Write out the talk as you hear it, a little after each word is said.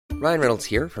Ryan Reynolds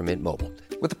here from Mint Mobile.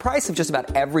 With the price of just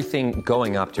about everything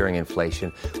going up during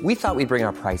inflation, we thought we'd bring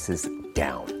our prices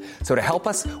down. So to help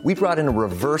us, we brought in a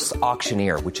reverse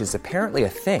auctioneer, which is apparently a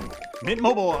thing. Mint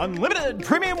Mobile Unlimited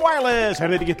Premium Wireless. How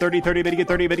to get 30, 30, bit to get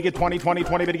 30, bit to get 20, 20,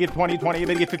 20, bit to get 20, 20,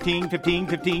 bit to get 15, 15,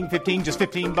 15, 15, just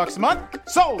 $15 a month?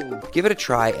 Sold! Give it a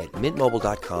try at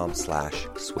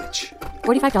mintmobile.com/switch.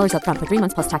 $45 up front for 3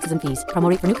 months plus taxes and fees. Promo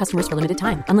rate for new customers for limited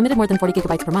time. Unlimited more than 40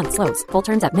 gigabytes per month. Slows full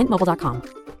terms at mintmobile.com.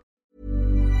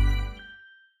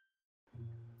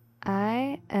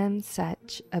 I am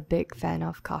such a big fan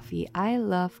of coffee. I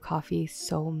love coffee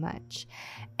so much.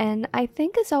 And I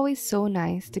think it's always so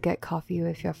nice to get coffee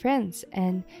with your friends.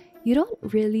 And you don't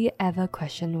really ever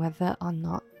question whether or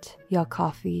not your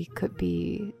coffee could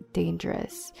be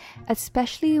dangerous.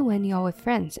 Especially when you're with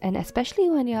friends. And especially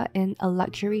when you're in a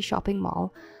luxury shopping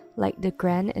mall like the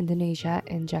Grand Indonesia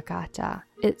in Jakarta.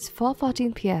 It's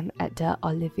 4:14 p.m. at the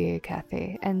Olivier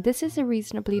Cafe, and this is a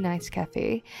reasonably nice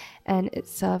cafe, and it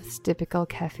serves typical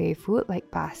cafe food like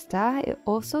pasta. It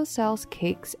also sells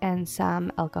cakes and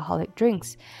some alcoholic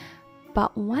drinks.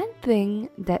 But one thing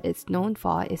that it's known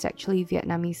for is actually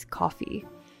Vietnamese coffee.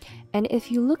 And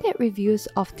if you look at reviews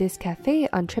of this cafe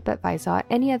on TripAdvisor or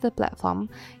any other platform,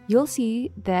 you'll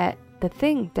see that the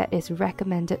thing that is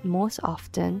recommended most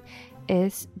often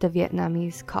is the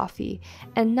Vietnamese coffee.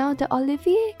 And now the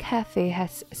Olivier Cafe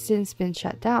has since been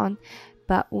shut down,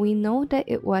 but we know that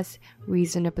it was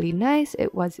reasonably nice,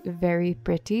 it was very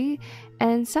pretty,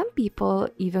 and some people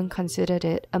even considered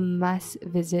it a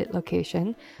must-visit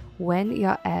location when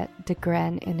you're at the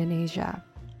Grand Indonesia.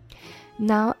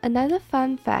 Now, another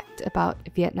fun fact about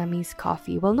Vietnamese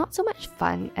coffee, well, not so much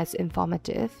fun as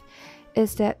informative,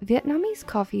 is that Vietnamese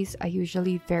coffees are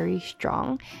usually very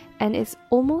strong, and it's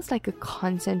almost like a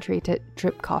concentrated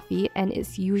drip coffee, and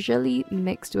it's usually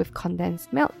mixed with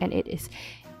condensed milk, and it is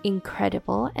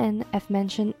incredible. And I've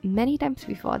mentioned many times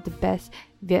before, the best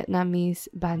Vietnamese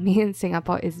banh mi in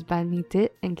Singapore is banh mi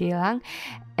thit in Geylang,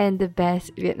 and the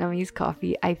best Vietnamese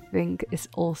coffee I think is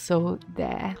also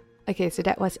there. Okay, so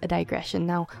that was a digression.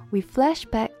 Now we flash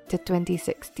back to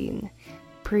 2016.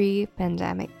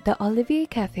 Pre-pandemic, the Olivier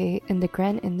Cafe in the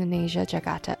Grand Indonesia,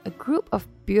 Jakarta, a group of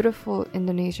beautiful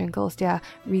Indonesian girls. They are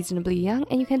reasonably young,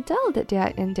 and you can tell that they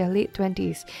are in their late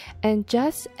 20s. And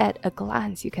just at a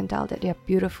glance, you can tell that they are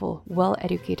beautiful,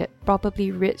 well-educated,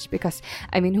 probably rich, because,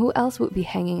 who else would be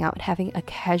hanging out, having a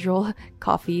casual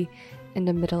coffee in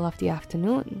the middle of the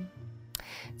afternoon?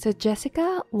 So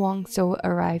Jessica Wongso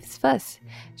arrives first.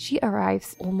 She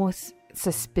arrives almost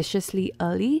suspiciously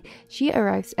early. She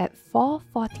arrives at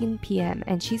 4:14 p.m.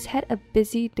 and she's had a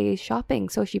busy day shopping,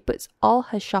 so she puts all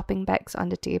her shopping bags on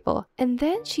the table. And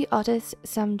then she orders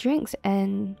some drinks,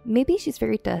 and maybe she's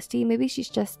very thirsty, maybe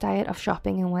she's just tired of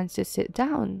shopping and wants to sit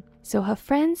down. So her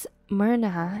friends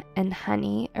Myrna and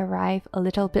Honey arrive a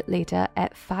little bit later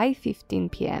at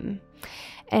 5:15 p.m.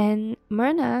 And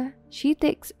Myrna, she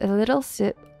takes a little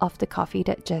sip of the coffee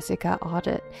that Jessica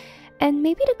ordered. And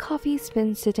maybe the coffee's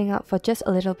been sitting out for just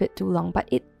a little bit too long, but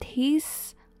it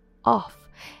tastes off.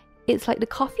 It's like the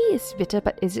coffee is bitter,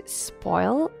 but is it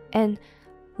spoiled? And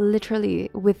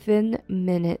literally within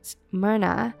minutes,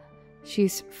 Myrna,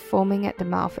 she's foaming at the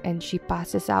mouth and she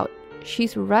passes out.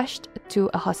 She's rushed to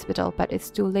a hospital, but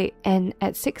it's too late. And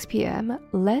at 6 p.m.,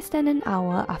 less than an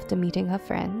hour after meeting her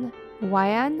friend,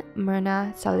 Wayan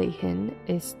Myrna Salehin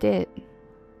is dead.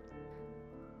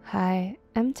 Hi,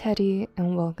 I'm Teddy,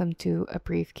 and welcome to A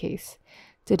Briefcase.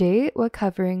 Today, we're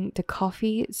covering the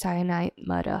coffee cyanide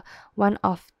murder, one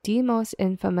of the most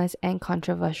infamous and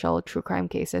controversial true crime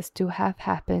cases to have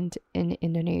happened in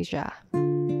Indonesia.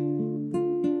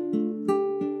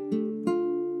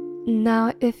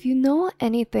 Now, if you know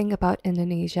anything about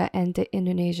Indonesia and the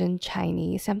Indonesian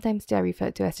Chinese, sometimes they are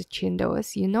referred to as the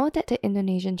Chindos, you know that the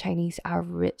Indonesian Chinese are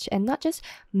rich, and not just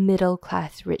middle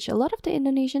class rich. A lot of the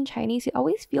Indonesian Chinese, it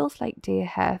always feels like they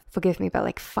have, forgive me, but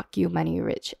like fuck you money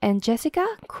rich. And Jessica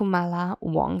Kumala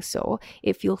Wongso,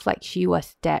 it feels like she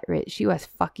was that rich. She was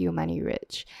fuck you money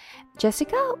rich.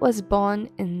 Jessica was born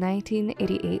in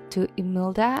 1988 to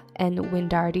Imelda and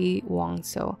Windardi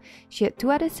Wongso. She had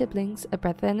 2 other siblings, a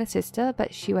brother and a sister,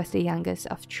 but she was the youngest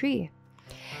of 3.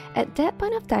 At that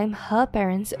point of time, her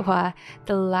parents were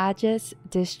the largest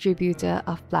distributor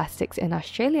of plastics in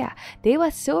Australia. They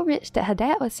were so rich that her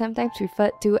dad was sometimes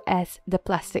referred to as the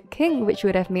Plastic King, which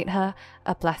would have made her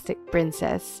a plastic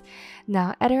princess.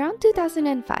 Now, at around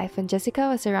 2005, when Jessica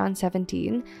was around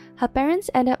 17, her parents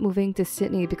ended up moving to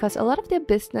Sydney because a lot of their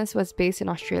business was based in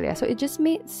Australia, so it just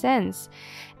made sense.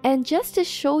 And just to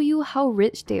show you how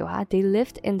rich they were, they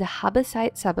lived in the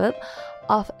harbourside suburb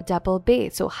of Double Bay.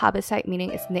 So harbourside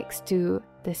meaning it's next to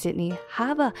the Sydney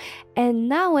harbour. And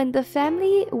now when the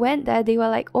family went there, they were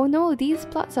like, oh no, these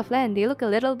plots of land, they look a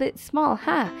little bit small,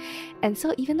 huh? And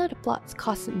so even though the plots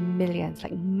cost millions,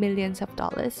 like millions of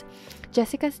dollars,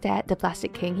 Jessica's dad, the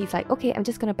Plastic King, he's like, okay, I'm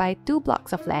just gonna buy 2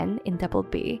 blocks of land in Double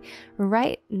Bay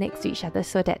right next to each other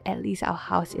so that at least our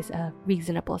house is a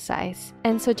reasonable size.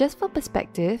 And so just for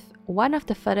perspective, one of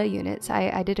the further units,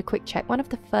 I did a quick check, one of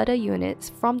the further units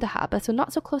from the harbour, so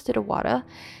not so close to the water,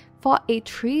 for a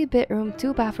 3-bedroom,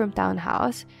 2-bathroom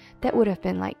townhouse, that would have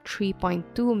been like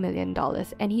 $3.2 million.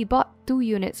 And he bought 2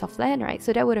 units of land, right?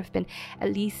 So that would have been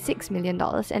at least $6 million.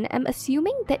 And I'm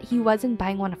assuming that he wasn't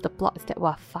buying one of the plots that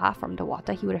were far from the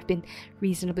water. He would have been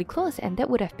reasonably close, and that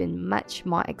would have been much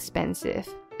more expensive.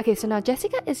 Okay, so now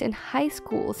Jessica is in high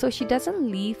school, so she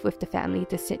doesn't leave with the family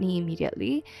to Sydney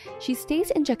immediately. She stays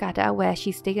in Jakarta, where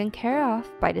she's taken care of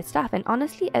by the staff, and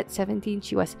honestly at 17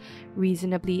 she was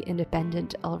reasonably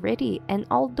independent already. And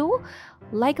although,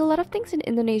 like a lot of things in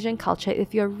Indonesian culture,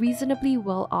 if you're reasonably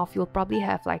well off, you'll probably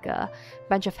have like a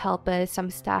bunch of helpers, some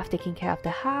staff taking care of the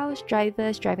house,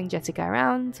 drivers driving Jessica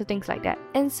around, so things like that.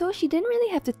 And so she didn't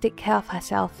really have to take care of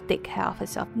herself.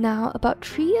 Now, about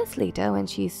 3 years later, when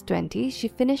she's 20, she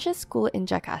finishes school in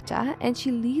Jakarta and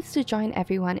she leaves to join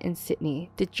everyone in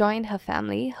Sydney, to join her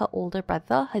family, her older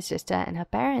brother, her sister, and her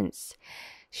parents.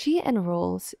 She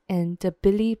enrolls in the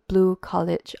Billy Blue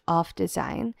College of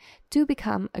Design to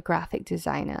become a graphic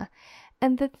designer.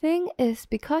 And the thing is,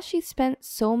 because she spent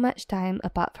so much time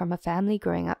apart from her family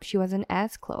growing up, she wasn't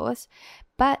as close.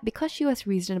 But because she was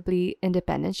reasonably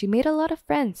independent, she made a lot of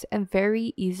friends and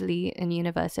very easily in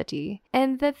university.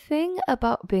 And the thing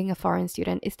about being a foreign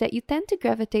student is that you tend to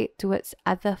gravitate towards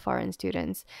other foreign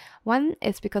students. One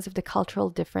is because of the cultural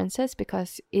differences,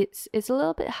 because it's a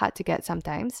little bit hard to get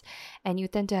sometimes, and you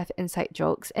tend to have inside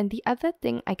jokes. And the other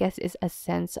thing, I guess, is a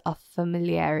sense of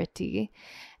familiarity.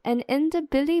 And in the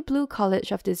Billy Blue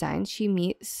College of Design, she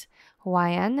meets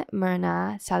Wayan,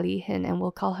 Myrna, Salihin, and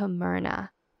we'll call her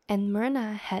Myrna. And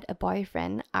Myrna had a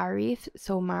boyfriend, Arif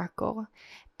Somarko.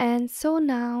 And so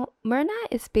now, Myrna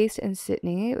is based in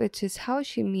Sydney, which is how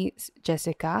she meets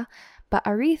Jessica. But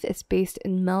Arif is based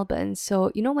in Melbourne.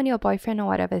 So, you know, when your boyfriend or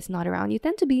whatever is not around, you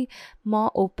tend to be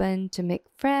more open to make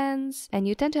friends, and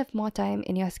you tend to have more time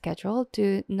in your schedule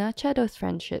to nurture those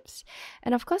friendships.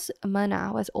 And of course,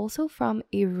 Myrna was also from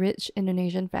a rich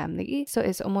Indonesian family. So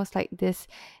it's almost like this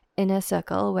inner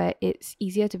circle where it's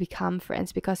easier to become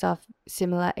friends because of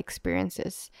similar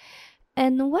experiences.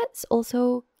 And what's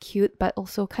also cute but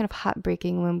also kind of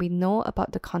heartbreaking when we know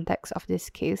about the context of this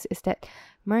case is that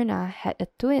Myrna had a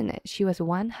twin. She was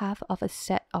one half of a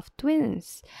set of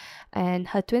twins, and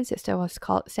her twin sister was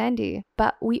called Sandy.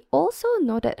 But we also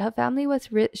know that her family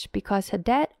was rich because her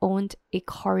dad owned a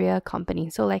courier company,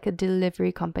 so like a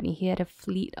delivery company. He had a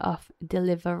fleet of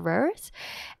deliverers.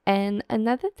 And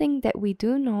another thing that we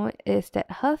do know is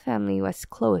that her family was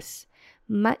close,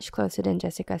 much closer than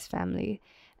Jessica's family.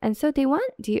 And so they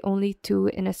weren't the only two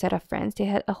in a set of friends. They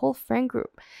had a whole friend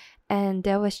group. And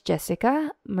there was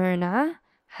Jessica, Myrna,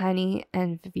 Hani,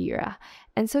 and Vera.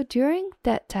 And so during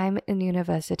that time in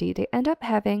university, they end up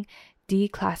having the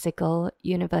classical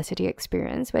university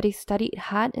experience where they studied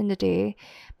hard in the day,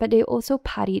 but they also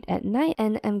partied at night.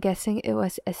 And I'm guessing it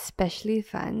was especially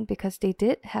fun because they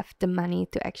did have the money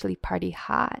to actually party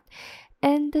hard.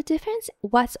 And the difference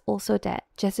was also that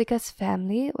Jessica's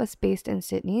family was based in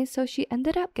Sydney, so she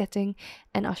ended up getting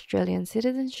an Australian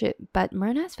citizenship, but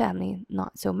Myrna's family,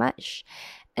 not so much.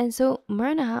 And so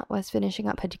Myrna was finishing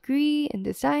up her degree in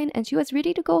design, and she was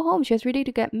ready to go home. She was ready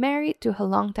to get married to her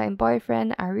longtime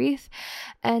boyfriend, Arif,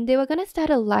 and they were going to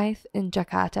start a life in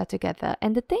Jakarta together.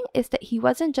 And the thing is that he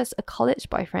wasn't just a college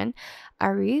boyfriend.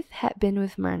 Arif had been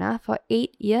with Myrna for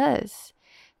 8 years.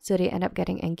 So they end up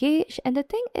getting engaged, and the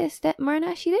thing is that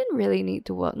Myrna, she didn't really need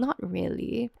to work, not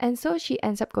really. And so she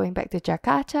ends up going back to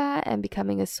Jakarta and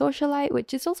becoming a socialite,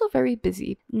 which is also very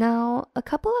busy. Now, a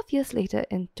couple of years later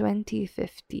in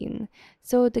 2015,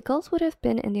 so the girls would have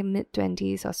been in their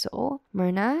mid-20s or so,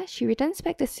 Myrna, she returns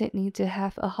back to Sydney to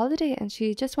have a holiday, and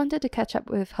she just wanted to catch up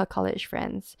with her college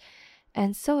friends.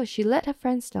 And so she let her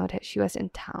friends know that she was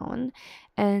in town,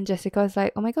 and Jessica was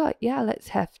like, oh my god, yeah, let's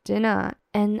have dinner.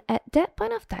 And at that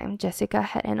point of time, Jessica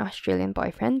had an Australian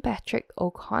boyfriend, Patrick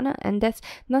O'Connor, and there's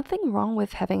nothing wrong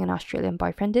with having an Australian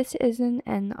boyfriend. This isn't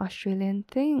an Australian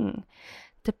thing.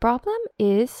 The problem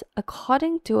is,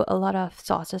 according to a lot of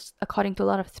sources, according to a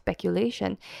lot of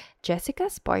speculation,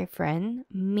 Jessica's boyfriend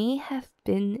may have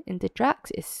been into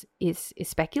drugs is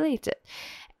speculated.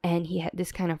 And he had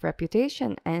this kind of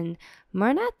reputation. And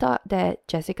Myrna thought that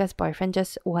Jessica's boyfriend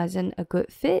just wasn't a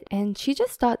good fit. And she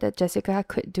just thought that Jessica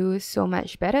could do so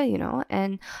much better, you know.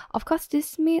 And of course,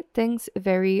 this made things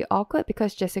very awkward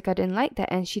because Jessica didn't like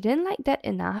that. And she didn't like that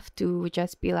enough to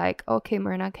just be like, okay,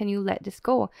 Myrna, can you let this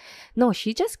go? No,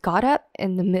 she just got up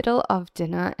in the middle of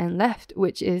dinner and left,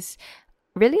 which is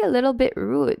really a little bit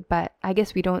rude. But I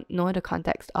guess we don't know the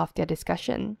context of their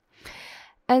discussion.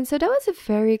 And so that was a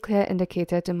very clear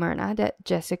indicator to Myrna that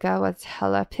Jessica was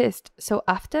hella pissed. So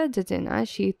after the dinner,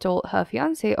 she told her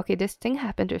fiancé, okay, this thing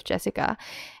happened with Jessica.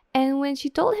 And when she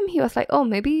told him, he was like, oh,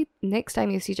 maybe next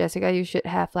time you see Jessica, you should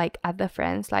have like other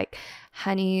friends like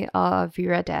Honey or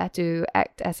Vera there to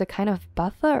act as a kind of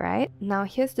buffer, right? Now,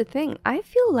 here's the thing. I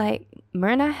feel like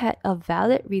Myrna had a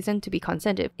valid reason to be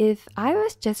concerned. If I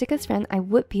was Jessica's friend, I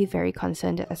would be very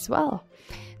concerned as well.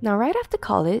 Now, right after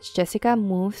college, Jessica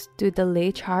moves to the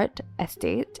Leichhardt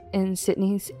estate in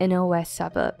Sydney's inner west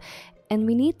suburb. And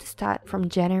we need to start from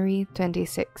January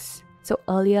 26. So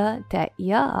earlier that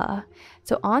year.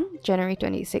 So on January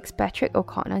 26, Patrick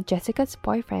O'Connor, Jessica's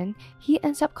boyfriend, he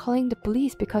ends up calling the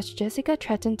police because Jessica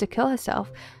threatened to kill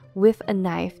herself with a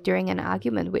knife during an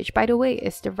argument, which, by the way,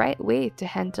 is the right way to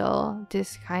handle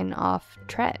this kind of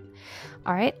threat.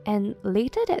 Alright, and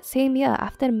later that same year,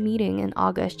 after the meeting in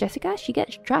August, Jessica, she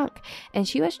gets drunk and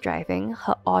she was driving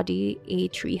her Audi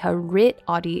A3, her red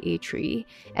Audi A3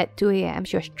 at 2 a.m.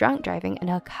 She was drunk driving and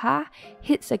her car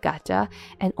hits a gutter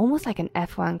and almost like an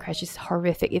F1 crash. It's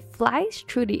horrific. It flies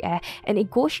through the air and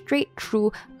it goes straight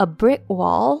through a brick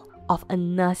wall of a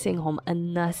nursing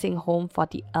home for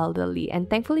the elderly. And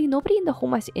thankfully, nobody in the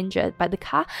home was injured, but the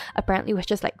car apparently was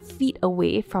just like feet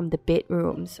away from the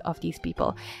bedrooms of these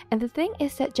people. And the thing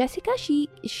is that Jessica,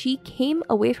 she came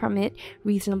away from it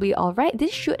reasonably all right.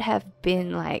 This should have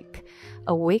been like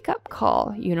a wake-up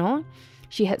call, you know?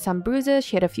 She had some bruises,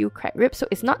 she had a few cracked ribs, so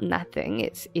it's not nothing.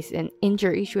 It's an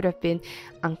injury. She would have been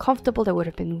uncomfortable, there would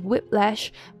have been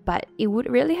whiplash, but it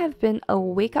would really have been a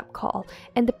wake-up call.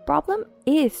 And the problem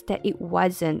is that it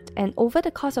wasn't. And over the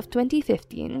course of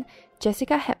 2015,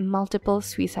 Jessica had multiple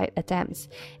suicide attempts.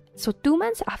 So 2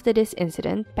 months after this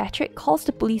incident, Patrick calls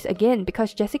the police again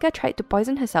because Jessica tried to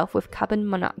poison herself with carbon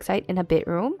monoxide in her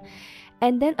bedroom.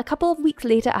 And then a couple of weeks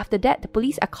later after that, the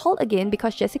police are called again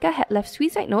because Jessica had left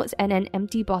suicide notes and an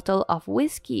empty bottle of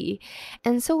whiskey.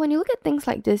 And so when you look at things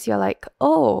like this, you're like,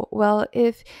 oh, well,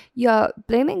 if you're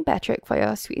blaming Patrick for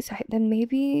your suicide, then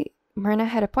maybe Myrna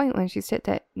had a point when she said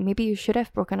that maybe you should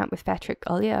have broken up with Patrick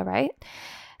earlier, right?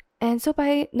 And so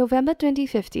by November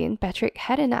 2015, Patrick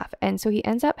had enough, and so he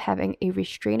ends up having a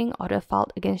restraining order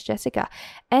filed against Jessica.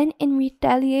 And in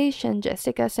retaliation,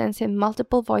 Jessica sends him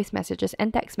multiple voice messages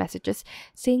and text messages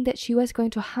saying that she was going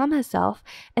to harm herself.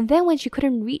 And then when she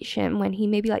couldn't reach him, when he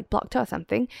maybe like blocked her or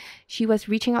something, she was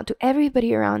reaching out to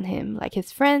everybody around him, like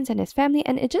his friends and his family,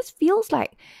 and it just feels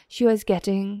like she was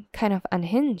getting kind of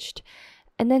unhinged.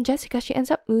 And then Jessica, she ends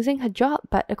up losing her job.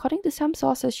 But according to some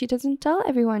sources, she doesn't tell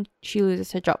everyone she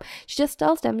loses her job. She just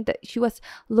tells them that she was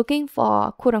looking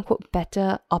for quote-unquote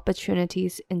better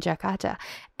opportunities in Jakarta.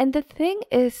 And the thing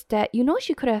is that, you know,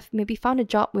 she could have maybe found a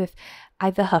job with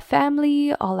either her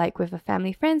family or like with her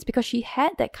family friends because she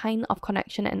had that kind of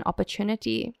connection and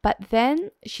opportunity. But then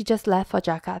she just left for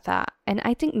Jakarta. And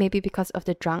I think maybe because of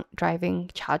the drunk driving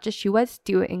charges, she was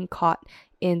still in court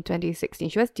in 2016.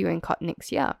 She was due in court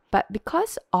next year. But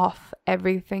because of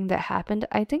everything that happened,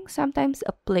 I think sometimes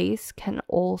a place can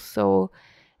also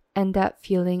end up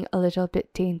feeling a little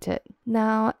bit tainted.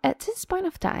 Now, at this point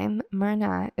of time,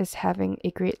 Myrna is having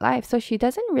a great life. So she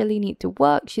doesn't really need to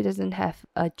work. She doesn't have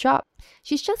a job.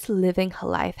 She's just living her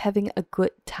life, having a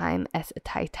good time as a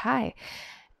tai-tai.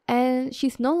 And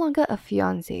she's no longer a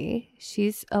fiancée,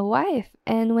 she's a wife.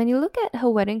 And when you look at her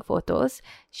wedding photos,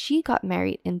 she got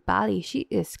married in Bali. She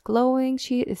is glowing,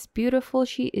 she is beautiful,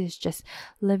 she is just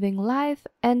living life.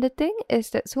 And the thing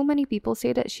is that so many people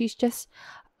say that she's just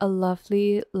a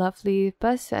lovely, lovely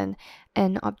person.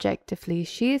 And objectively,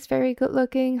 she is very good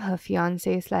looking. Her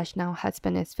fiancé / now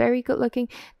husband is very good looking.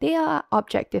 They are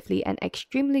objectively an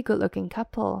extremely good looking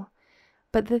couple.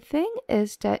 But the thing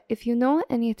is that if you know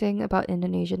anything about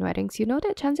Indonesian weddings, you know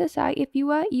that chances are if you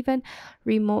are even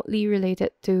remotely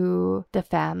related to the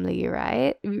family,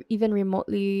 right? Even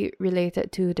remotely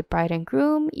related to the bride and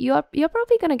groom, you're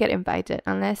probably going to get invited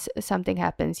unless something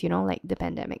happens, you know, like the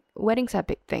pandemic. Weddings are a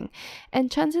big thing.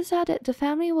 And chances are that the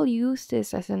family will use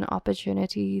this as an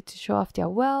opportunity to show off their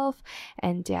wealth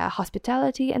and their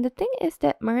hospitality. And the thing is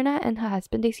that Myrna and her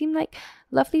husband, they seem like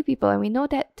lovely people, and we know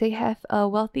that they have a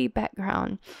wealthy background.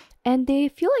 And they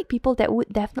feel like people that would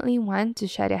definitely want to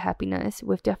share their happiness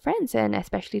with their friends, and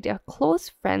especially their close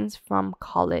friends from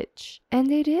college.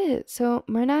 And they did. So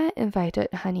Myrna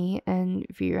invited Honey and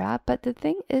Vera, but the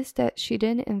thing is that she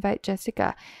didn't invite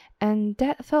Jessica. And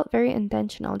that felt very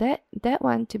intentional. That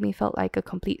one to me felt like a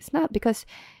complete snub, because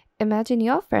imagine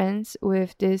you're friends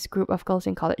with this group of girls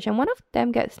in college and one of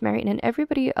them gets married and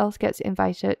everybody else gets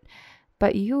invited,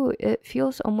 but it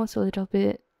feels almost a little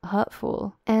bit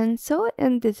hurtful. And so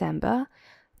in December,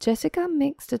 Jessica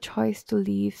makes the choice to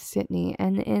leave Sydney,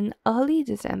 and in early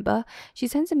December, she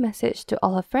sends a message to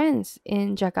all her friends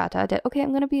in Jakarta that, okay, I'm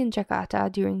going to be in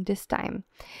Jakarta during this time.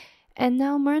 And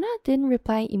now Myrna didn't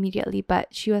reply immediately, but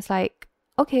she was like,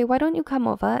 okay, why don't you come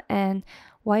over and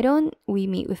why don't we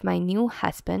meet with my new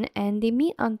husband? And they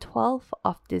meet on 12th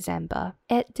of December.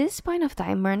 At this point of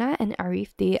time, Myrna and Arif,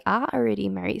 they are already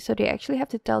married, so they actually have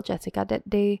to tell Jessica that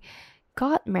they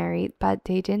got married, but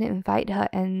they didn't invite her,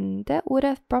 and that would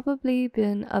have probably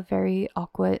been a very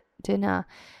awkward dinner.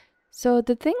 So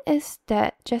the thing is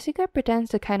that Jessica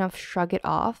pretends to kind of shrug it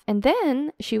off, and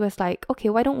then she was like, okay,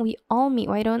 why don't we all meet?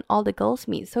 Why don't all the girls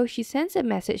meet? So she sends a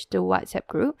message to the WhatsApp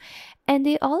group, and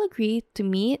they all agree to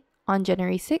meet on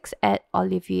January 6th at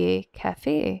Olivier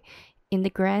Cafe in the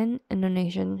Grand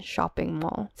Indonesian Shopping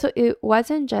Mall. So it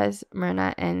wasn't just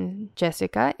Myrna and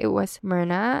Jessica, it was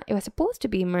supposed to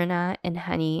be Myrna and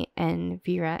Honey and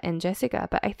Vera and Jessica,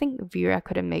 but I think Vera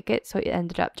couldn't make it, so it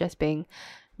ended up just being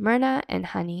Myrna and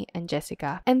Honey and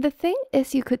Jessica. And the thing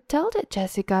is, you could tell that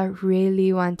Jessica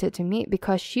really wanted to meet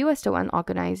because she was the one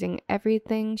organizing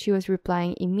everything. She was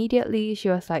replying immediately. She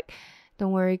was like,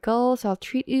 don't worry girls, I'll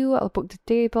treat you, I'll book the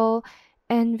table.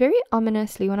 And very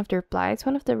ominously, one of the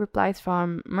replies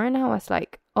from Myrna was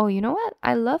like, oh, you know what?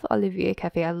 I love Olivier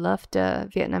Cafe. I love the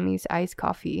Vietnamese iced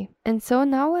coffee. And so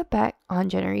now we're back on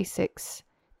January 6,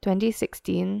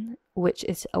 2016, which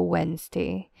is a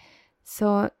Wednesday.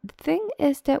 So the thing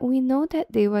is that we know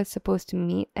that they were supposed to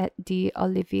meet at the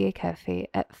Olivier Cafe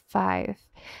at 5.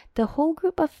 The whole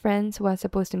group of friends was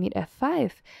supposed to meet at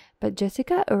 5, but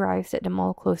Jessica arrives at the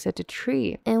mall closer to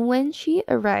 3. And when she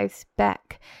arrives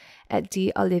back at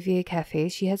the Olivier Cafe,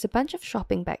 she has a bunch of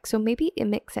shopping bags. So maybe it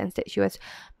makes sense that she was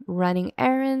running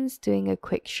errands, doing a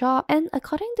quick shop. And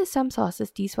according to some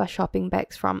sources, these were shopping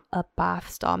bags from a bath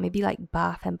store, maybe like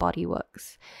Bath and Body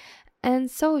Works.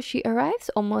 And so she arrives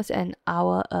almost an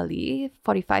hour early,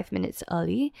 45 minutes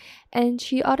early, and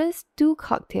she orders 2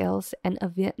 cocktails and a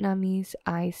Vietnamese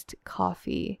iced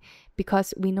coffee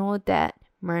because we know that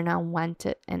Myrna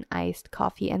wanted an iced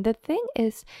coffee. And the thing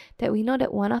is that we know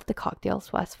that one of the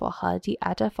cocktails was for her, the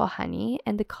other for Honey,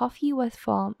 and the coffee was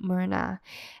for Myrna.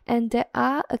 And there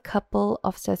are a couple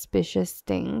of suspicious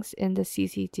things in the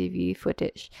CCTV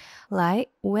footage. Like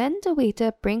when the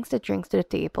waiter brings the drinks to the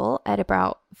table at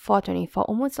about 4:24,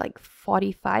 almost like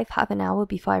 45, half an hour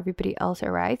before everybody else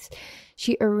arrives,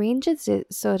 she arranges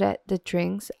it so that the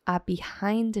drinks are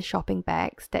behind the shopping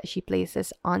bags that she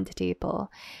places on the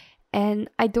table. And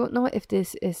I don't know if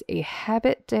this is a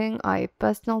habit thing or a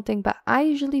personal thing, but I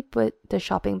usually put the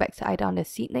shopping bags either on the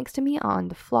seat next to me or on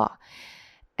the floor.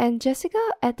 And Jessica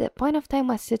at that point of time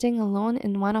was sitting alone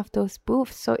in one of those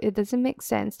booths, so it doesn't make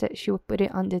sense that she would put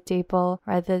it on the table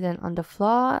rather than on the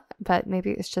floor. But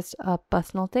maybe it's just a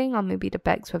personal thing, or maybe the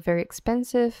bags were very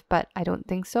expensive, but I don't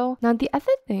think so. Now the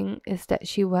other thing is that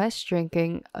she was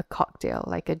drinking a cocktail,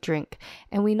 like a drink,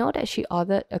 and we know that she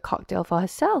ordered a cocktail for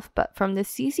herself, but from the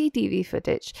CCTV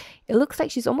footage it looks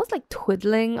like she's almost like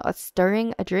twiddling or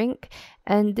stirring a drink.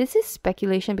 And this is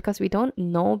speculation because we don't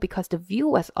know, because the view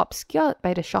was obscured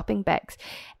by the shopping bags.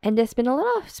 And there's been a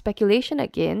lot of speculation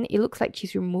again. It looks like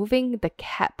she's removing the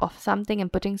cap of something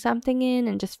and putting something in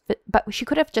and but she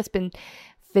could have just been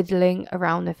fiddling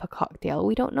around with a cocktail.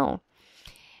 We don't know.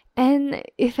 And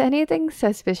if anything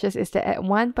suspicious is that at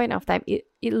one point of time, it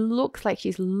looks like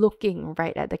she's looking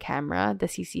right at the camera, the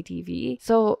CCTV.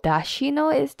 So does she know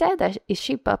it's there? Is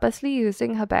she purposely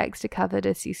using her bags to cover the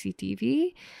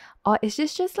CCTV? Or is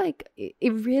this just like,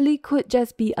 it really could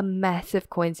just be a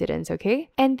massive coincidence, okay?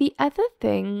 And the other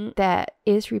thing that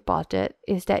is reported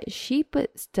is that she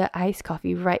puts the iced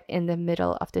coffee right in the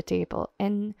middle of the table.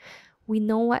 And we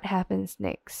know what happens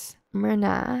next.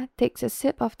 Myrna takes a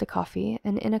sip of the coffee,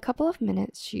 and in a couple of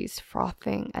minutes, she's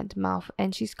frothing at the mouth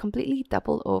and she's completely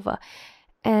doubled over.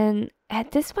 And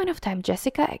at this point of time,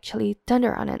 Jessica actually turned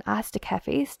around and asked the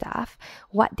cafe staff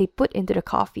what they put into the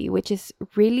coffee, which is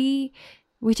really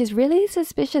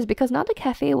suspicious, because now the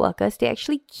cafe workers, they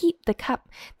actually keep the cup.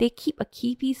 They keep a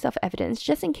key piece of evidence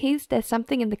just in case there's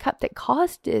something in the cup that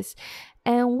caused this.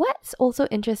 And what's also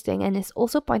interesting, and is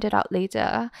also pointed out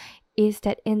later, is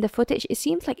that in the footage, it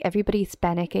seems like everybody is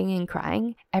panicking and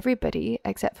crying. Everybody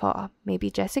except for maybe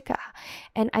Jessica.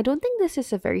 And I don't think this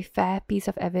is a very fair piece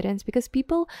of evidence because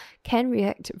people can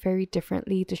react very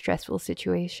differently to stressful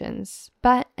situations.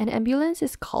 But an ambulance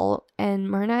is called and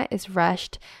Myrna is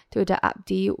rushed to the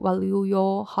Abdi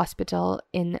Waluyo Hospital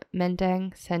in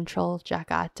Menteng, Central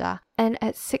Jakarta. And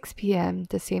at 6 p.m.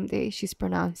 the same day, she's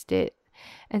pronounced dead.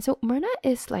 And so Myrna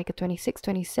is like a 26,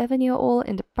 27-year-old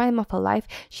in the prime of her life.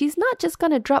 She's not just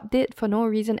gonna drop dead for no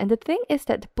reason. And the thing is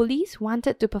that the police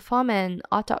wanted to perform an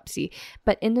autopsy,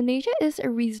 but Indonesia is a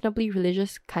reasonably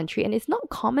religious country and it's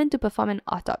not common to perform an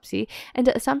autopsy. And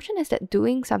the assumption is that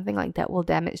doing something like that will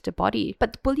damage the body.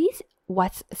 But the police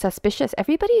was suspicious.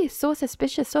 Everybody is so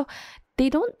suspicious. So they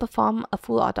don't perform a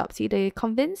full autopsy. They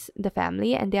convince the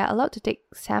family and they are allowed to take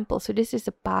samples. So this is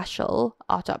a partial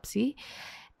autopsy.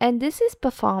 And this is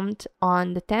performed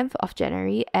on the 10th of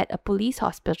January at a police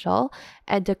hospital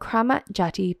at the Kramat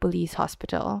Jati Police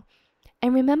Hospital.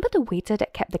 And remember the waiter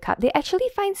that kept the cup? They actually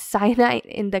find cyanide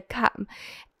in the cup.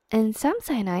 And some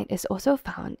cyanide is also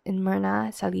found in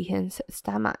Myrna Salihin's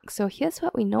stomach. So here's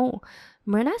what we know.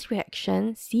 Myrna's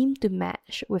reaction seemed to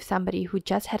match with somebody who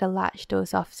just had a large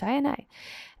dose of cyanide.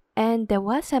 And there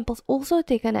were samples also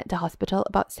taken at the hospital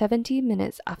about 70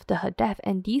 minutes after her death,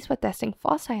 and these were testing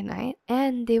for cyanide,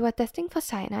 and they were testing for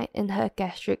cyanide in her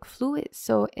gastric fluid,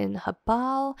 so in her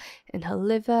bowel, in her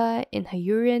liver, in her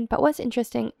urine. But what's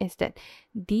interesting is that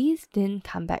these didn't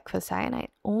come back for cyanide,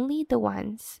 only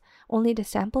the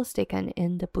samples taken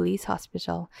in the police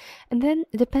hospital. And then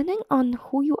depending on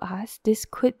who you ask, this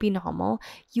could be normal.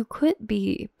 You could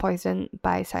be poisoned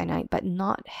by cyanide but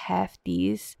not have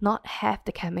the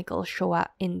chemicals show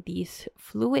up in these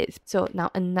fluids. So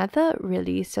now another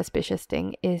really suspicious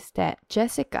thing is that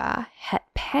Jessica had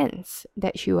pants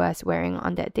that she was wearing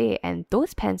on that day, and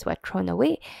those pants were thrown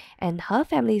away. And her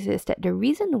family says that the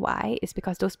reason why is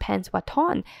because those pants were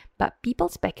torn, but people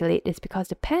speculate it's because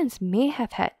the pants may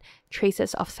have had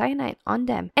traces of cyanide on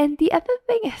them. And the other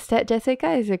thing is that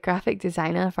Jessica is a graphic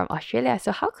designer from Australia,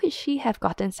 so how could she have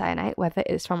gotten cyanide, whether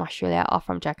it's from Australia or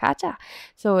from Jakarta?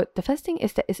 So the first thing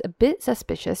is that it's a bit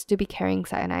suspicious to be carrying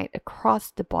cyanide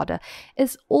across the border.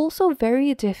 It's also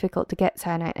very difficult to get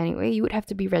cyanide anyway. You would have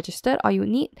to be registered, or you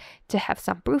need to have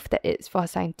some proof that it's for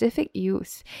scientific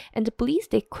use. And the police,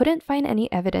 they couldn't find any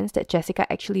evidence that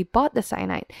Jessica actually bought the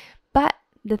cyanide. But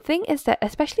the thing is that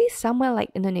especially somewhere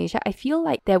like Indonesia, I feel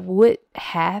like there would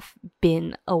have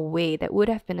been a way, there would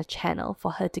have been a channel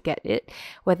for her to get it,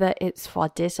 whether it's for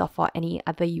this or for any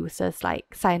other uses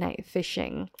like cyanide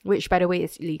fishing, which by the way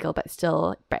is illegal but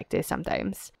still practiced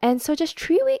sometimes. And so just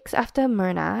 3 weeks after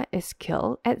Myrna is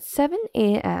killed, at 7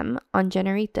 a.m. on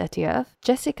January 30th,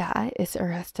 Jessica is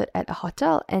arrested at a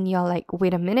hotel. And you're like,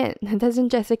 wait a minute, doesn't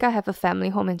Jessica have a family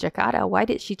home in Jakarta? Why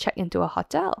did she check into a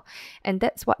hotel? And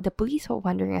that's what the police were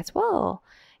wondering as well.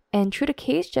 And through the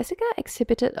case, Jessica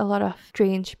exhibited a lot of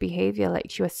strange behavior, like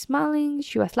she was smiling,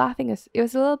 she was laughing. It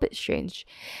was a little bit strange.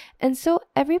 And so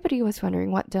everybody was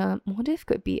wondering what the motive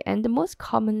could be. And the most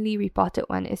commonly reported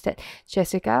one is that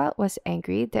Jessica was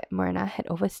angry that Myrna had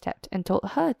overstepped and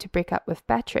told her to break up with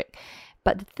Patrick.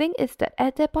 But the thing is that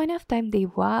at that point of time, they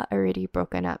were already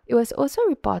broken up. It was also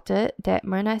reported that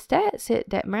Myrna's dad said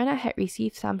that Myrna had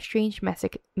received some strange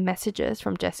messages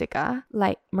from Jessica,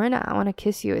 like, Myrna, I want to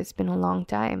kiss you, it's been a long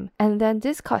time. And then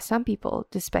this caused some people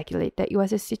to speculate that it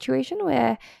was a situation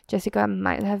where Jessica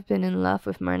might have been in love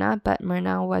with Myrna, but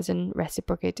Myrna wasn't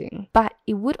reciprocating. But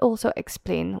it would also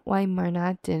explain why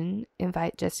Myrna didn't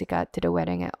invite Jessica to the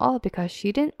wedding at all, because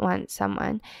she didn't want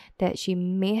someone that she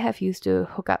may have used to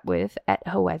hook up with at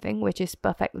her wedding, which is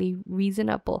perfectly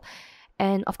reasonable.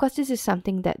 And of course, this is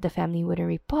something that the family wouldn't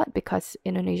report because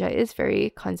Indonesia is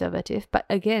very conservative. But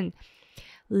again,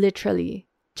 literally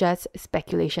just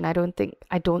speculation. I don't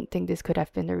think this could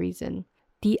have been the reason.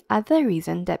 The other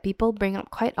reason that people bring up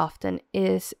quite often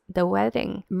is the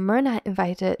wedding. Myrna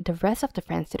invited the rest of the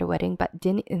friends to the wedding but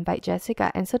didn't invite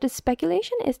Jessica. And so the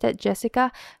speculation is that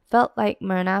Jessica felt like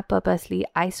Myrna purposely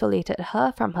isolated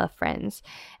her from her friends.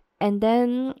 And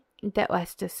then that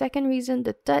was the second reason.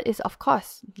 The third is, of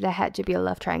course, there had to be a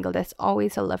love triangle. There's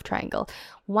always a love triangle.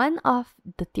 One of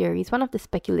the theories, one of the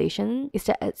speculation is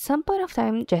that at some point of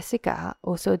time, Jessica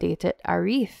also dated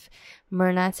Arif,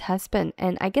 Myrna's husband.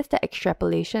 And I guess the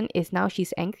extrapolation is now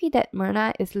she's angry that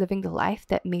Myrna is living the life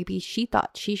that maybe she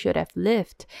thought she should have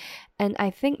lived. And I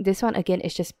think this one again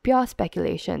is just pure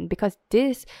speculation because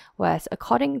this was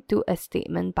according to a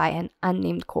statement by an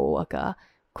unnamed co-worker.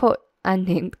 Quote,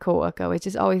 unnamed coworker, which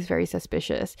is always very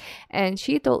suspicious. And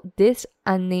she told this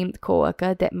unnamed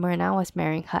coworker that Myrna was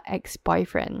marrying her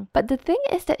ex-boyfriend. But the thing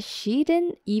is that she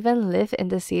didn't even live in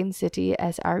the same city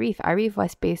as Arif. Arif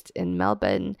was based in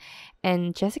Melbourne,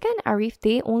 and Jessica and Arif,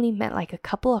 they only met like a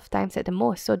couple of times at the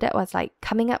most. So that was like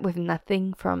coming up with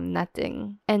nothing from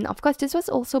nothing. And of course, this was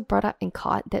also brought up in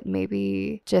court that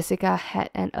maybe Jessica had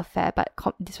an affair, but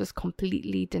this was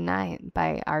completely denied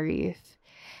by Arif.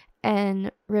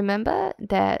 And remember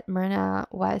that Myrna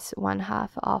was one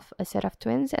half of a set of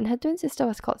twins, and her twin sister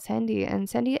was called Sandy. And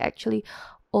Sandy actually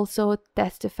also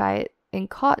testified in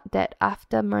court that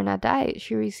after Myrna died,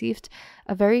 she received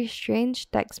a very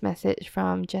strange text message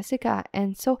from Jessica.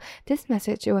 And so this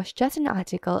message, it was just an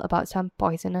article about some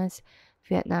poisonous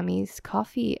Vietnamese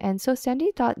coffee. And so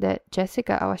Sandy thought that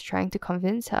Jessica was trying to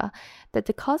convince her that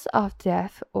the cause of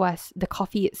death was the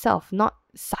coffee itself, not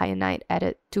cyanide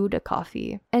added to the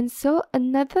coffee. And so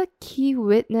another key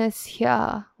witness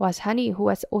here was Honey, who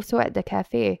was also at the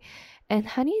cafe. And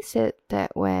Honey said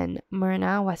that when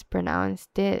Myrna was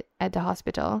pronounced dead at the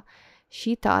hospital,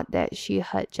 she thought that she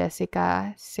heard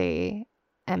Jessica say,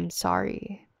 "I'm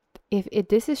sorry." If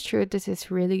this is true, this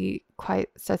is really quite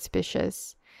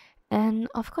suspicious. And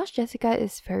of course, Jessica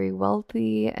is very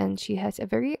wealthy and she has a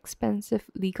very expensive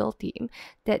legal team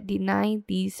that deny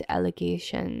these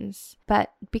allegations.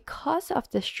 But because of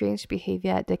the strange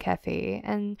behavior at the cafe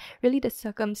and really the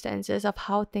circumstances of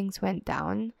how things went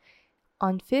down,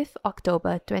 on 5th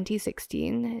October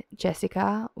 2016,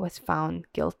 Jessica was found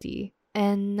guilty.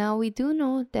 And now we do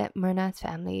know that Myrna's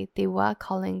family, they were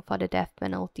calling for the death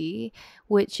penalty,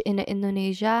 which in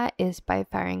Indonesia is by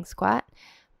firing squad.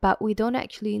 But we don't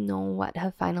actually know what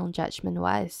her final judgment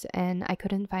was, and I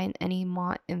couldn't find any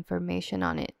more information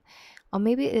on it. Or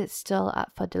maybe it's still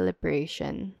up for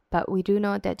deliberation. But we do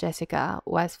know that Jessica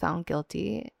was found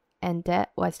guilty, and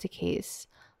that was the case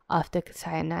of the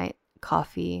cyanide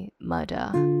coffee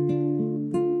murder.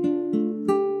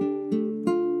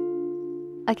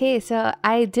 Okay, so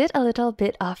I did a little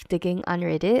bit of digging on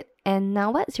Reddit, and now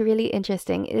what's really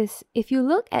interesting is if you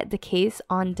look at the case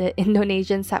on the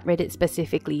Indonesian subreddit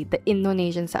specifically, the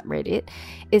Indonesian subreddit,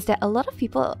 is that a lot of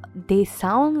people, they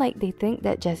sound like they think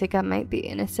that Jessica might be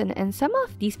innocent. And some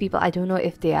of these people, I don't know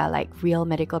if they are like real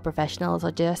medical professionals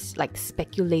or just like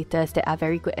speculators that are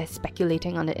very good at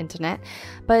speculating on the internet.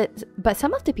 But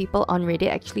some of the people on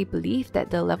Reddit actually believe that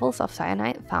the levels of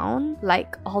cyanide found,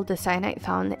 like all the cyanide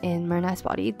found in Myrna's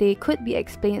body, they could be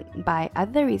explained by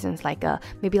other reasons, like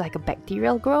maybe like a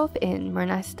bacterial growth in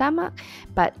Myrna's stomach.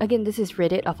 But again, this is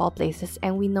Reddit of all places,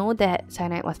 and we know that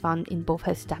cyanide was found in both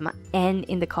her stomach and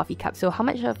in the coffee cup. So how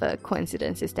much of a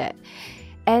coincidence is that?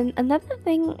 And another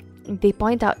thing they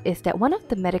point out is that one of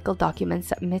the medical documents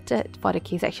submitted for the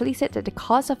case actually said that the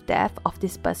cause of death of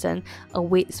this person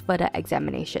awaits further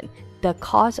examination. The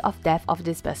cause of death of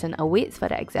this person awaits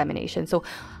further examination. So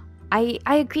I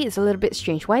agree, it's a little bit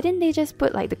strange. Why didn't they just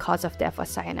put like the cause of death was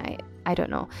cyanide? I don't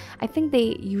know. I think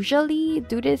they usually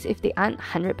do this if they aren't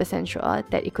 100% sure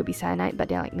that it could be cyanide, but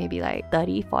they're like maybe like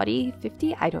 30, 40,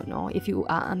 50. I don't know. If you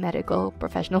are a medical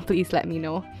professional, please let me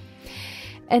know.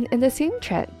 And in the same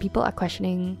thread, people are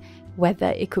questioning whether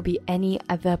it could be any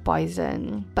other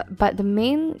poison. But the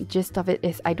main gist of it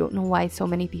is I don't know why so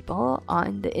many people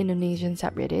on the Indonesian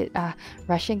subreddit are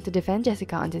rushing to defend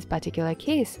Jessica on this particular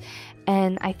case.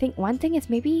 And I think one thing is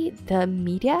maybe the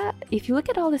media, if you look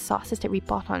at all the sources that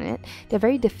report on it, they're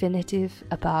very definitive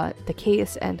about the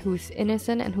case and who's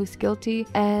innocent and who's guilty.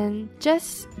 And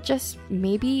just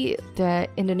maybe the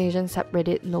Indonesian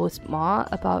subreddit knows more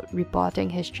about reporting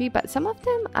history, but some of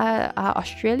them are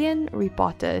Australian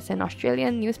reporters and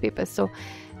Australian newspapers, so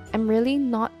I'm really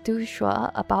not too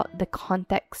sure about the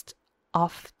context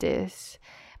of this.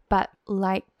 But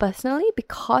like personally,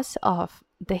 because of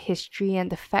the history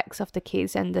and the facts of the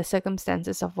case and the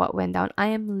circumstances of what went down, I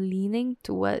am leaning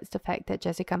towards the fact that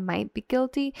Jessica might be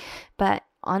guilty. But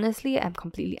honestly, I'm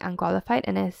completely unqualified,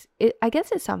 and I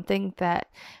guess it's something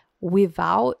that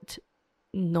without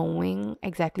knowing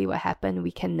exactly what happened,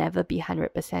 we can never be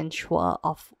 100% sure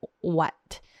of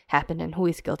what happened and who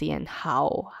is guilty and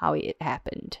how it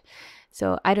happened.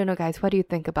 So I don't know, guys, what do you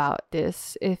think about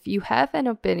this? If you have an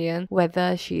opinion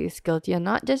whether she is guilty or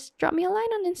not, just drop me a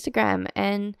line on Instagram.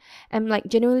 And I'm like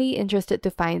genuinely interested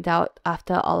to find out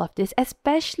after all of this,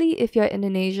 especially if you're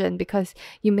Indonesian, because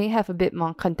you may have a bit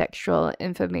more contextual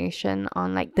information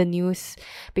on like the news,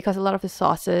 because a lot of the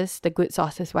sources, the good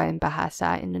sources, were in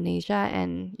Bahasa Indonesia,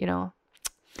 and you know,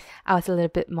 I was a little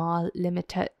bit more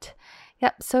limited.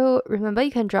 Yep, so remember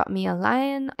you can drop me a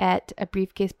line at A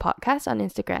Briefcase Podcast on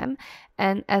Instagram.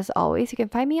 And as always, you can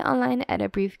find me online at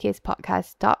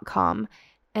abriefcasepodcast.com.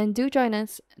 And do join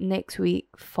us next week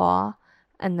for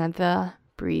another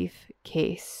brief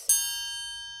case.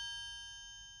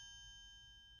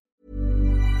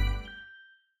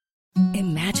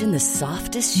 Imagine the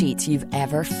softest sheets you've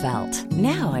ever felt.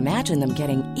 Now imagine them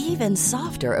getting even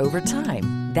softer over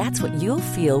time. That's what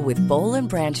you'll feel with Boll &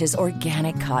 Branch's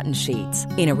organic cotton sheets.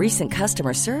 In a recent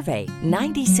customer survey,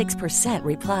 96%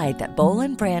 replied that Boll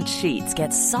 & Branch sheets get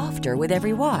softer with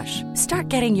every wash. Start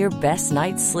getting your best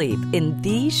night's sleep in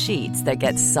these sheets that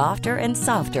get softer and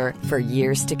softer for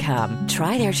years to come.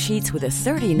 Try their sheets with a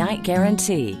 30-night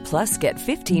guarantee. Plus, get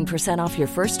 15% off your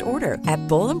first order at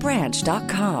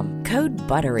bollandbranch.com. Code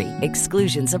BUTTERY.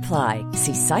 Exclusions apply.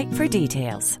 See site for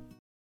details.